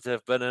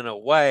positive, but in a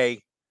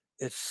way,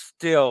 it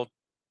still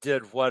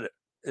did what it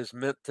is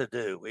meant to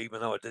do,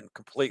 even though it didn't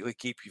completely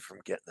keep you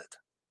from getting it.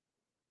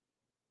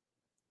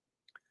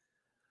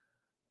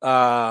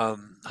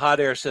 Hot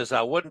Air says,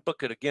 I wouldn't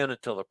book it again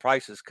until the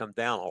prices come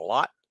down a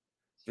lot.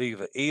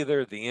 Viva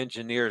either. The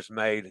engineers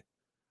made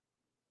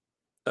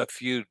a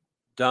few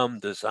dumb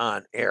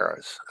design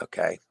errors.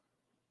 Okay.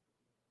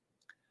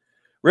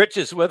 Rich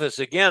is with us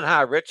again.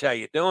 Hi, Rich. How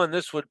you doing?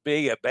 This would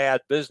be a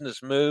bad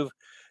business move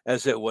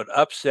as it would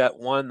upset,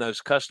 one, those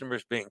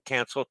customers being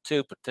canceled,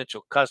 two,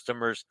 potential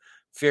customers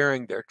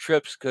fearing their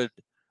trips could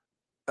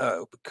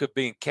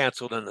be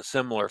canceled in a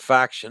similar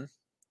fashion.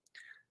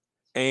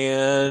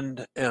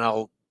 And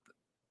I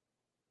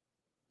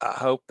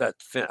hope that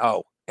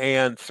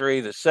and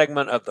three, the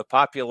segment of the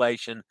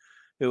population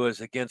who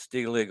is against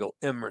illegal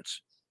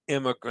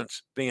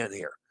immigrants being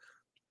here.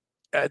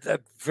 A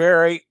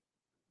very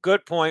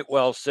good point.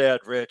 Well said,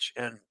 Rich.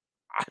 And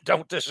I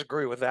don't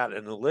disagree with that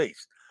in the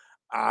least.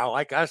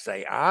 Like I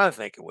say, I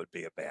think it would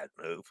be a bad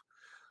move.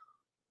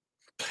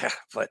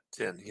 But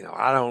then,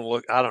 I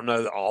don't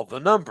know all the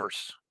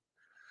numbers.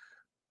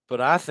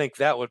 But I think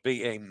that would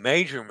be a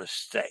major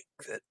mistake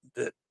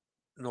that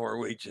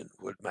Norwegian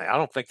would make. I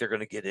don't think they're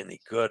going to get any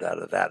good out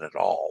of that at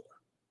all,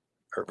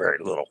 or very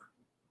little.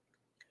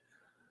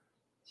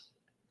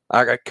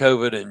 I got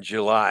COVID in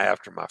July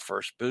after my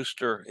first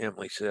booster.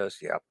 Emily says,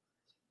 yep.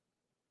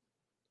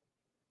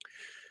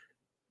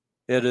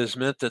 It is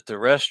meant that the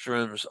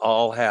restrooms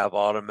all have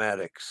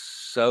automatic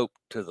soap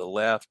to the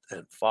left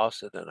and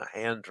faucet and a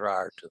hand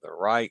dryer to the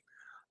right,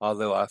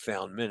 although I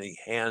found many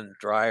hand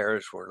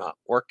dryers were not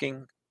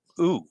working.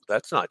 Ooh,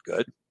 that's not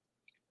good.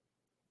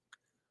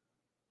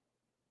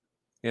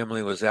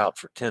 Emily was out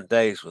for 10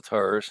 days with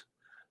hers.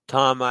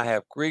 Tom, I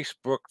have grease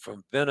booked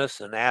from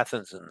Venice and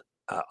Athens in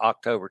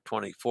October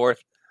 24th.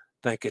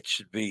 Think it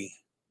should be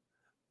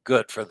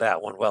good for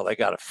that one. Well, they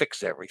got to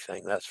fix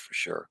everything, that's for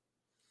sure.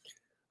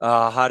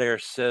 Hot Air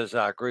says,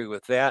 I agree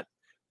with that.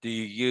 Do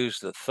you use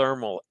the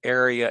thermal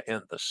area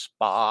in the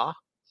spa?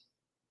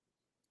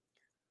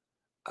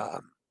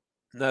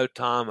 No,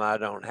 Tom, I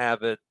don't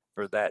have it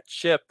for that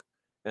ship.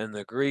 And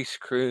the Greece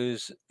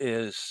cruise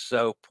is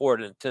so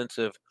port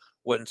intensive,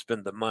 wouldn't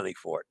spend the money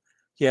for it.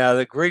 Yeah,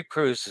 the Greek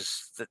cruise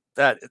is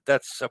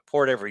that's a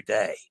port every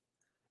day.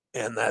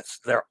 And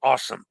they're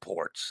awesome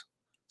ports.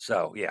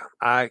 So yeah,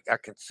 I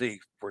can see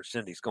where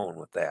Cindy's going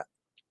with that.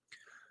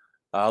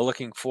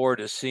 Looking forward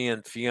to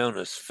seeing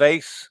Fiona's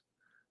face.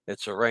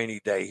 It's a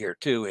rainy day here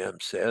too, Em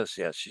says.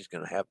 Yes, she's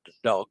going to have the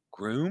dog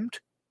groomed.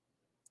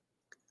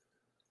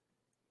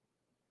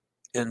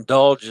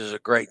 Indulge is a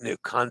great new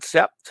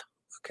concept.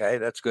 Okay,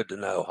 that's good to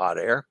know, Hot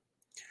Air.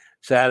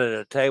 Sat at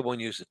a table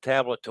and used a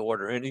tablet to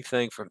order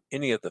anything from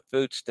any of the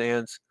food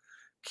stands.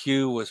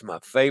 Q was my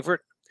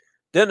favorite.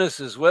 Dennis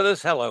is with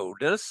us. Hello,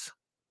 Dennis.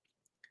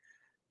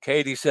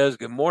 Katie says,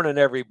 good morning,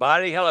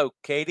 everybody. Hello,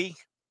 Katie.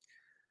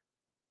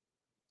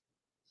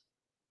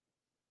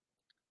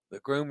 The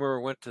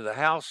groomer went to the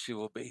house. She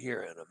will be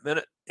here in a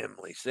minute,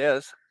 Emily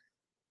says.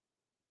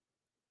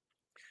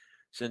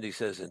 Cindy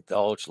says,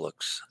 Indulge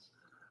looks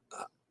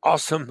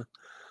awesome.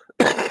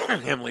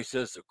 Emily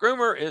says, the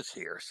groomer is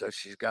here, so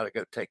she's got to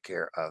go take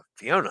care of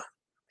Fiona.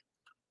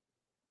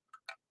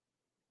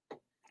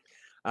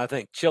 I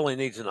think Chili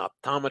needs an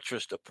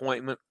optometrist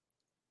appointment.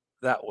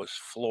 That was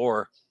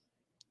floor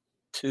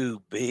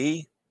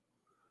 2B.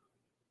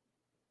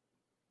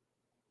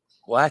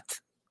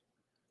 What?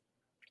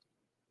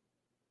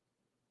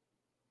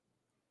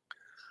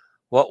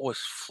 What was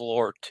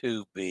floor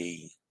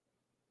 2B?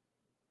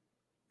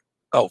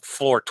 Oh,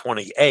 floor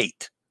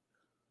 28.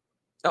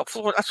 Oh,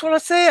 floor. That's what I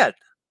said.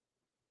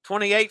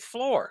 28th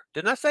floor.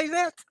 Didn't I say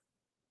that?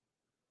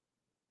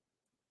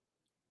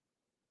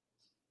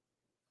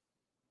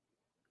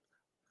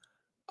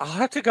 I'll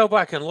have to go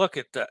back and look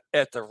at the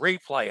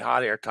replay,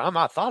 Hot Air Tom.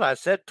 I thought I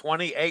said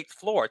 28th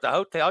floor. At the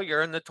hotel,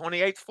 you're in the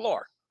 28th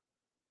floor.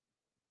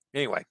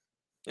 Anyway,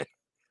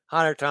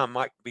 Hot Air Tom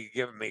might be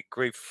giving me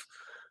grief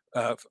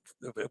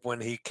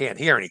when he can't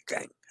hear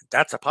anything.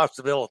 That's a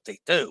possibility,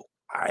 too.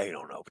 I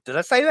don't know. Did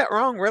I say that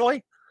wrong,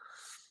 really?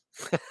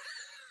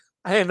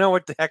 I didn't know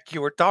what the heck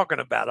you were talking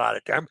about, Hot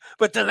Air Tom.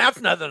 But then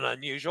that's nothing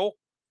unusual.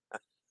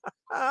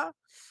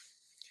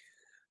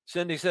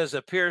 Cindy says,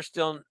 appears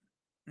still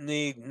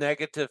need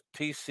negative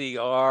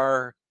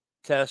PCR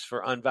tests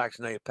for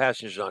unvaccinated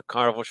passengers on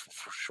Carnival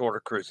for shorter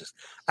cruises.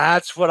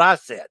 That's what I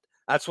said.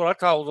 That's what I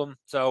told them.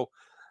 So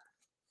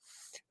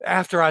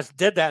after I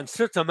did that and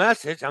sent a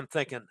message, I'm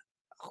thinking,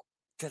 oh,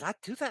 did I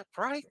do that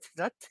right?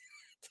 Did I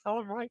tell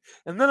them right?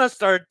 And then I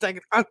started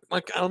thinking,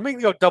 let me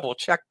go double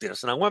check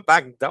this. And I went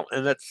back and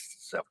that's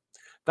so.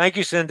 Thank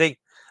you, Cindy.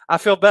 I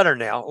feel better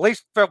now. At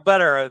least feel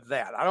better of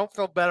that. I don't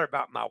feel better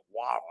about my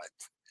wallet.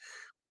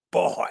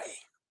 Boy,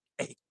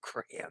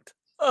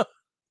 $8,000.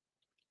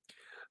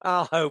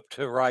 I'll hope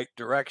to write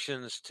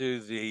directions to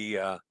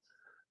the.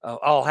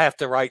 I'll have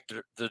to write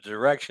the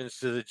directions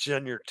to the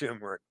junior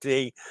turmeric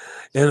tea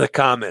in the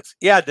comments.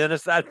 Yeah,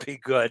 Dennis, that'd be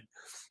good.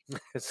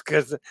 It's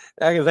because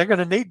they're going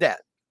to need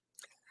that.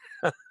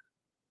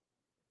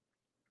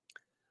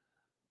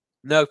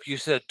 Nope, you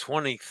said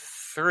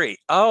 23.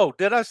 Oh,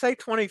 did I say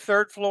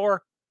 23rd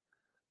floor?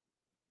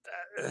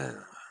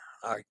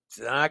 I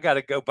got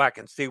to go back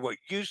and see what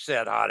you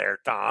said, Hot Air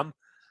Tom.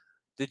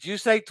 Did you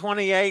say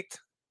 28?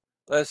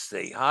 Let's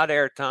see. Hot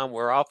Air Tom,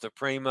 we're off the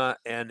Prima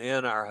and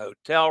in our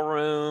hotel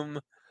room.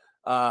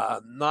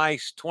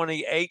 Nice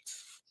 28th.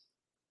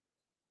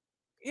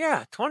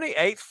 Yeah,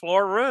 28th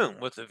floor room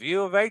with a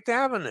view of 8th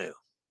Avenue.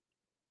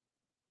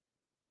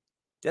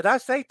 Did I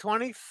say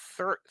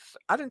 23rd?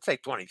 I didn't say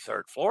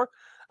 23rd floor.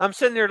 I'm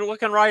sitting there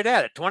looking right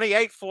at it.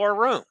 28th floor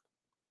room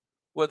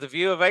with a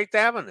view of 8th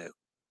Avenue.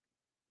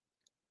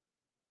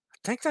 I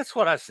think that's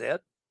what I said.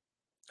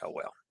 Oh,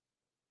 well.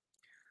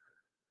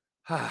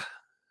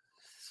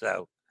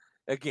 So,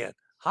 again,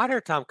 Hot Air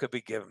Tom could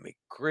be giving me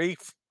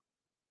grief,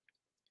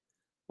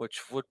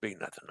 which would be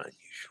nothing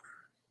unusual.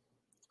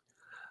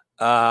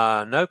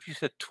 Nope, you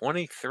said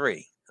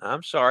 23.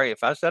 I'm sorry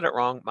if I said it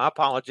wrong. My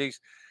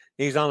apologies.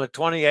 He's on the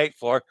 28th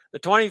floor. The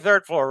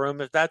 23rd floor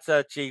room, that's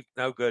a cheap,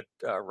 no good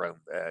room.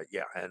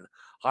 Yeah, and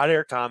Hot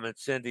Air Tom and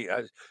Cindy.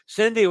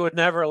 Cindy would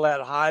never let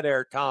Hot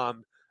Air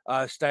Tom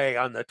stay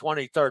on the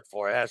 23rd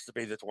floor. It has to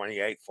be the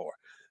 28th floor.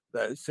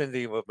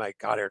 Cindy would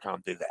make Hot Air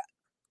Tom do that.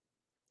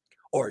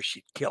 Or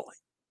she'd kill him.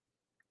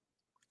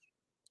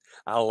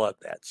 I love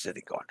that.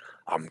 Cindy going,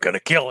 I'm going to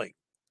kill him.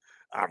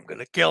 I'm going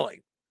to kill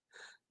him.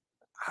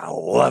 I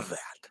love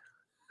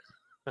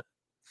that.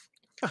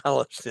 I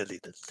love Cindy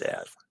to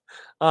death.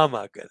 Oh,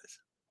 my goodness.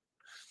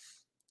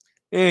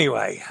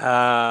 Anyway,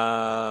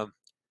 Emily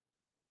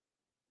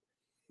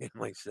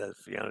says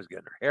Fiona's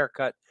getting her hair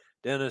cut.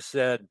 Dennis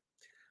said,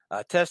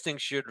 testing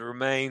should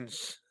remain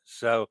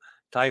so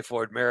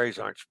typhoid Marys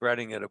aren't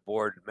spreading it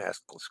aboard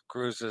maskless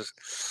cruises.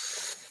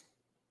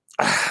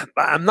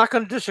 I'm not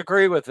going to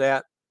disagree with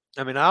that.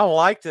 I mean, I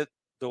liked it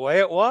the way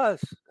it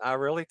was. I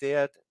really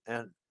did.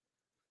 And,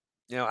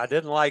 I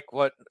didn't like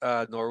what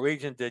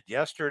Norwegian did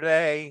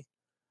yesterday.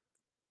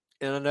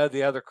 And I know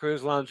the other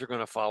cruise lines are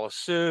going to follow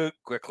suit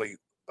quickly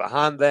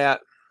behind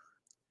that.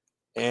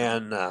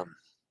 And,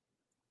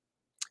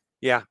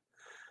 yeah,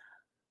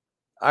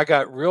 I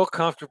got real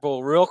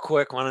comfortable real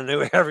quick when I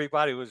knew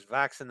everybody was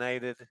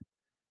vaccinated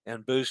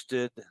and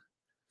boosted.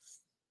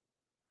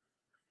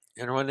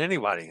 And there wasn't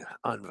anybody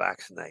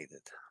unvaccinated.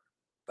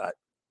 But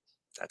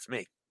that's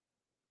me.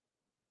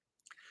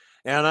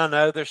 And I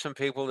know there's some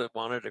people that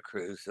wanted to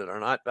cruise that are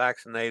not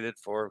vaccinated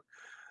for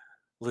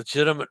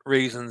legitimate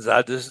reasons.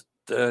 I just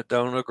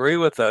don't agree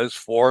with those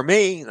for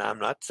me. And I'm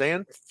not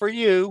saying for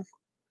you.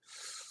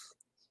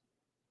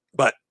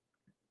 But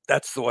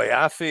that's the way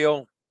I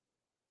feel.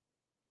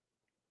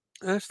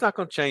 And it's not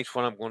going to change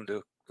what I'm going to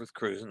do with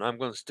cruising. I'm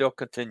going to still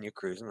continue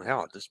cruising.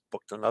 Hell, I just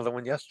booked another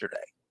one yesterday.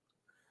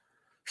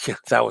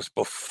 That was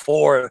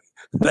before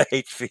the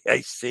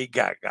HVAC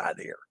guy got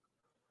here.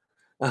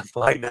 I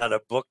might not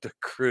have booked a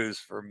cruise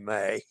for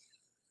May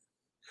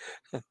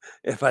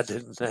if I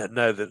didn't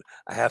know that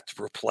I have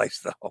to replace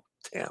the whole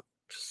damn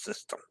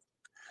system.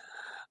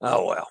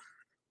 Oh, well.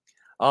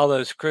 All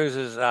those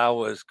cruises, I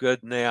was good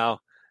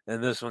now,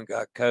 and this one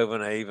got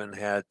COVID. I even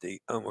had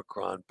the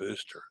Omicron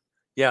booster.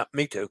 Yeah,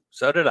 me too.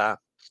 So did I.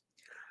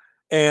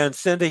 And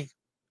Cindy,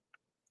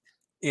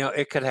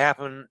 it could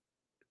happen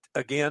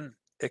again.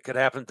 It could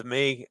happen to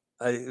me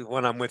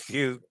when I'm with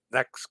you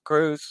next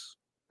cruise.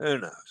 Who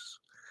knows?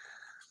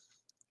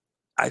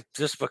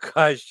 Just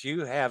because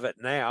you have it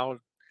now,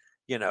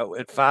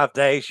 in 5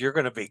 days, you're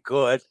going to be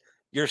good.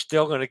 You're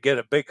still going to get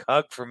a big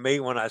hug from me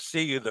when I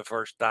see you the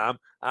first time.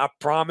 I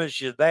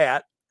promise you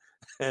that.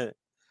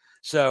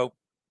 So,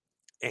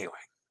 anyway,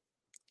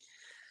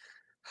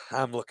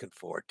 I'm looking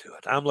forward to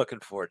it. I'm looking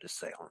forward to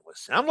sailing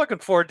with you. I'm looking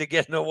forward to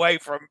getting away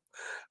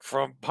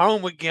from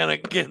home again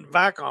and getting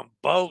back on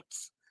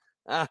boats.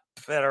 I'm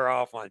better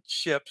off on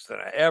ships than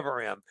I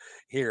ever am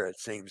here, it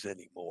seems,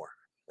 anymore.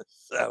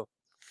 So,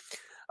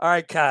 all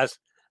right, guys,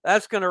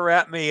 that's going to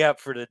wrap me up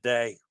for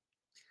today.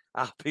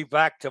 I'll be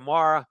back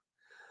tomorrow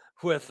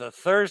with the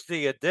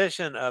Thursday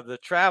edition of the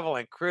Travel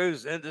and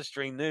Cruise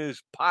Industry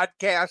News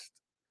podcast.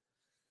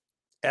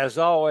 As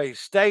always,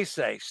 stay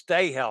safe,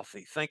 stay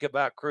healthy, think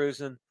about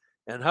cruising,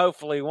 and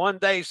hopefully one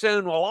day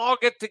soon we'll all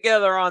get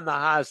together on the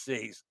high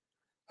seas.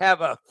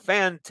 Have a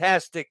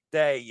fantastic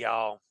day,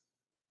 y'all.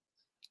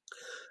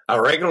 I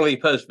regularly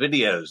post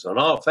videos on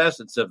all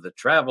facets of the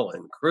travel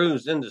and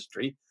cruise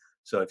industry,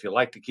 so if you'd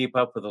like to keep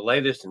up with the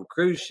latest in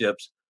cruise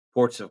ships,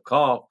 ports of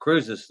call,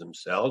 cruises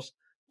themselves,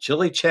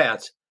 chilly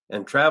chats,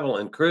 and travel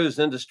and cruise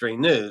industry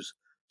news,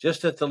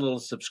 just hit the little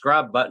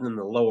subscribe button in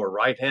the lower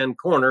right-hand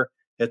corner,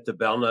 hit the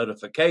bell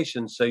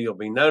notification so you'll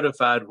be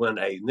notified when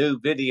a new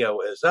video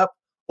is up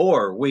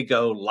or we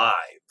go live.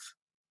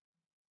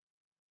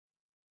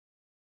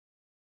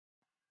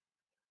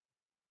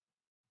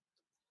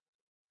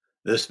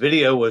 This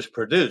video was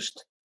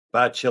produced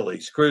by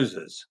Chili's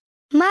Cruises.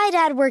 My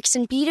dad works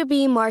in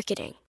B2B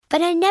marketing,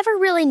 but I never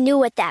really knew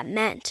what that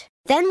meant.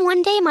 Then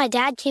one day my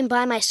dad came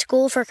by my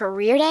school for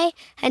career day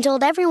and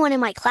told everyone in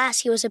my class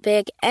he was a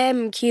big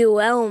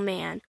MQL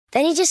man.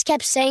 Then he just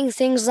kept saying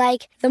things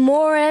like, the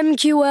more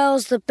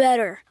MQLs, the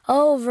better,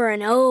 over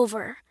and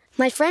over.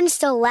 My friends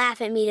still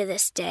laugh at me to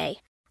this day.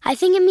 I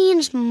think it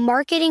means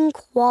marketing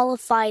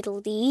qualified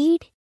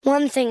lead.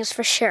 One thing's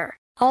for sure.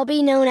 I'll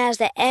be known as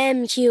the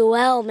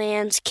MQL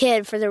man's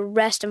kid for the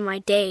rest of my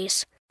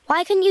days.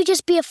 Why couldn't you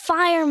just be a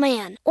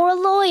fireman or a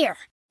lawyer?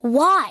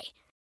 Why?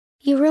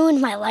 You ruined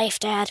my life,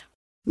 Dad.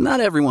 Not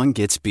everyone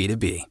gets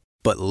B2B,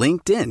 but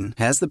LinkedIn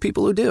has the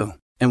people who do.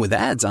 And with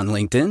ads on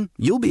LinkedIn,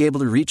 you'll be able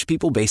to reach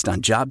people based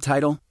on job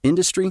title,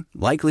 industry,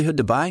 likelihood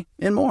to buy,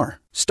 and more.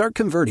 Start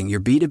converting your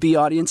B2B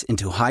audience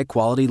into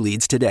high-quality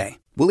leads today.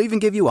 We'll even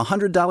give you a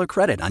 $100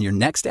 credit on your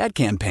next ad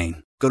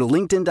campaign. Go to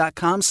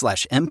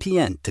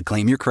linkedin.com/MPN to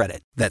claim your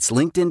credit. That's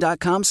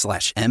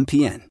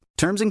linkedin.com/MPN.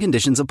 Terms and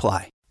conditions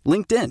apply.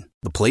 LinkedIn,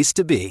 the place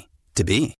to be, to be.